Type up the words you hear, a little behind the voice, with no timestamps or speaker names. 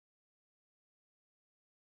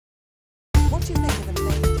What do you think of them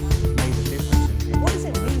playing? Made a difference in What does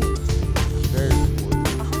it mean? very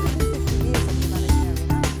important. 150 years of humanitarian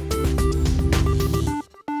action.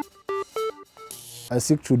 I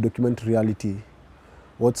seek to document reality,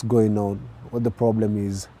 what's going on, what the problem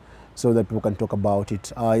is, so that people can talk about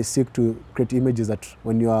it. I seek to create images that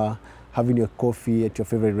when you are having your coffee at your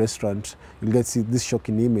favorite restaurant, you'll get to see this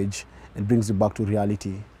shocking image and brings you back to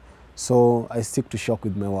reality. So I seek to shock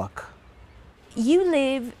with my work. You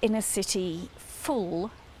live in a city full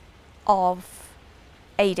of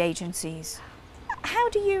aid agencies. How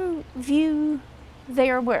do you view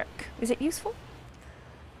their work? Is it useful?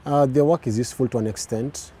 Their work is useful to an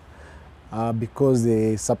extent because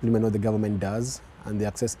they supplement what the government does and they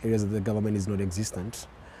access areas that the government is not existent.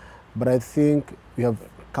 But I think we have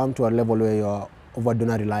come to a level where you are over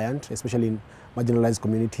donor reliant, especially in marginalized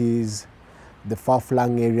communities, the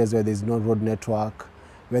far-flung areas where there's no road network,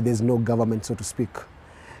 where there's no government, so to speak.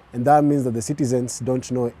 And that means that the citizens don't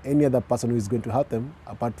know any other person who is going to help them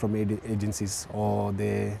apart from aid agencies or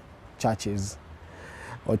the churches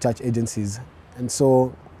or church agencies. And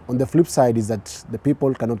so on the flip side is that the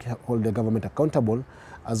people cannot hold the government accountable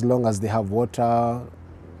as long as they have water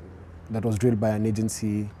that was drilled by an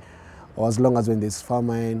agency, or as long as when there's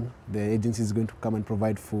famine, the agency is going to come and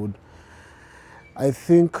provide food. I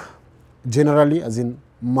think generally, as in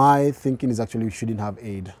my thinking is actually we shouldn't have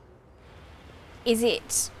aid. Is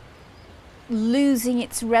it losing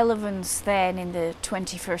its relevance then in the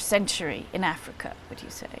 21st century in Africa, would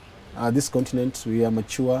you say? This continent, we are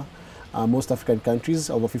mature. Most African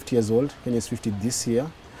countries over 50 years old. Kenya is 50 this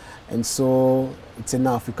year. And so it's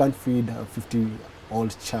enough. You can't feed a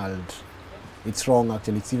 50-year-old child. It's wrong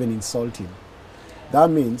actually, it's even insulting.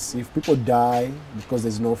 That means if people die because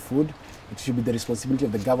there's no food, it should be the responsibility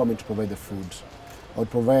of the government to provide the food or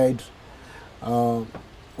provide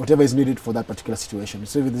whatever is needed for that particular situation.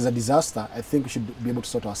 So if there's a disaster, I think we should be able to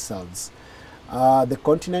sort ourselves. The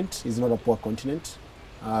continent is not a poor continent.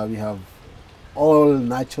 We have all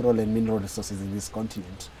natural and mineral resources in this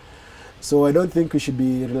continent. So I don't think we should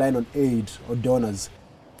be relying on aid or donors.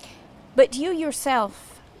 But you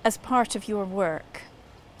yourself, as part of your work,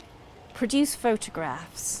 produce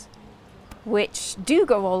photographs which do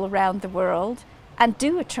go all around the world and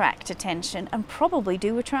do attract attention and probably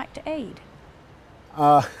do attract aid.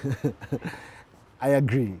 I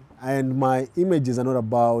agree. And my images are not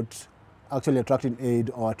about actually attracting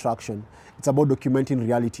aid or attraction. It's about documenting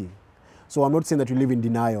reality. So I'm not saying that we live in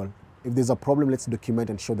denial. If there's a problem, let's document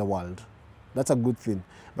and show the world. That's a good thing.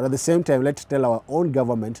 But at the same time, let's tell our own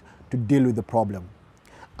government to deal with the problem.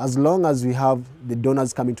 As long as we have the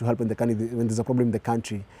donors coming to help in the country, when there's a problem in the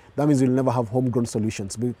country, that means we'll never have homegrown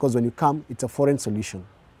solutions, because when you come, it's a foreign solution.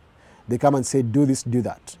 They come and say, do this, do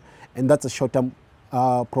that. And that's a short-term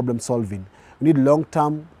problem solving. We need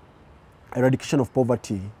long-term eradication of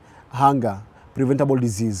poverty, hunger, preventable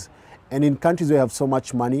disease. And in countries where we have so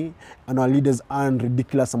much money and our leaders earn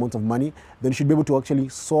ridiculous amounts of money, then we should be able to actually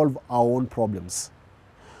solve our own problems.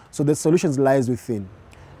 So the solutions lies within.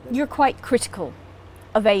 You're quite critical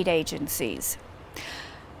of aid agencies.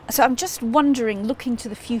 So I'm just wondering, looking to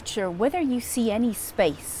the future, whether you see any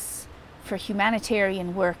space for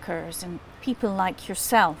humanitarian workers and people like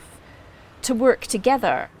yourself to work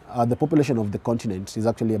together. The population of the continent is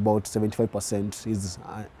actually about 75% is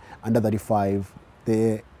under 35.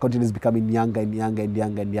 The continent is becoming younger and younger and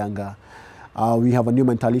younger and younger. We have a new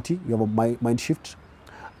mentality, we have a mind shift.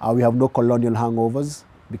 We have no colonial hangovers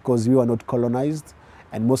because we were not colonized,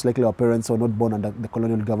 and most likely our parents were not born under the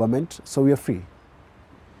colonial government, so we are free.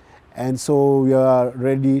 And so we are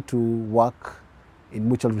ready to work in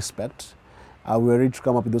mutual respect. We are ready to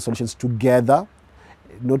come up with those solutions together,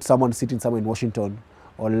 not someone sitting somewhere in Washington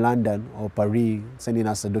or London or Paris sending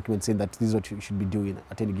us a document saying that this is what you should be doing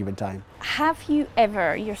at any given time. Have you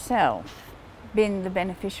ever yourself been the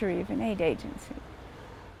beneficiary of an aid agency?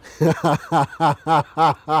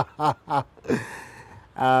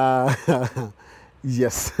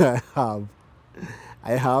 Yes, I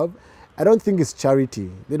have. I don't think it's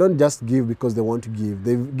charity. They don't just give because they want to give.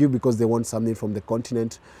 They give because they want something from the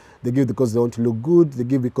continent. They give because they want to look good. They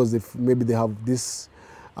give because maybe they have this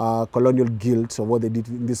colonial guilt of what they did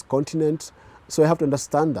in this continent. So I have to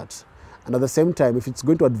understand that. And at the same time, if it's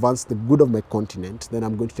going to advance the good of my continent, then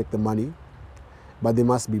I'm going to take the money. But there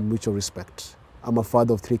must be mutual respect. I'm a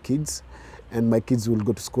father of 3 kids, and my kids will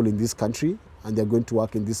go to school in this country, and they're going to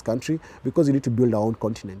work in this country because we need to build our own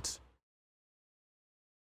continent.